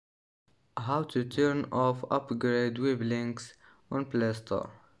How to turn off upgrade web links on Playstore.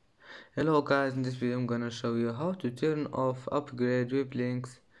 Hello guys, in this video I'm gonna show you how to turn off upgrade web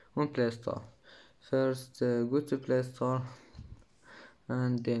links on Playstore. First go to Playstore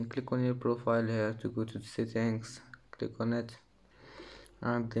and then click on your profile here to go to the settings, click on it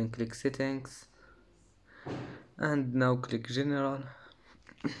and then click settings and now click general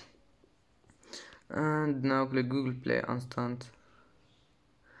and now click Google Play Instant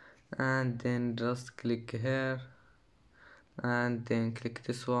and then just click here and then click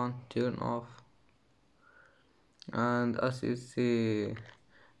this one, turn off, and as you see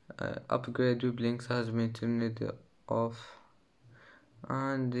upgrade web links has been turned off.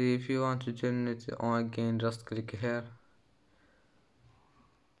 And if you want to turn it on again, just click here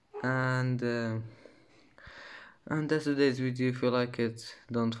and that's today's video. If you like it,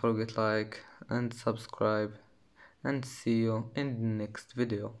 don't forget like and subscribe, and see you in the next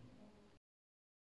video.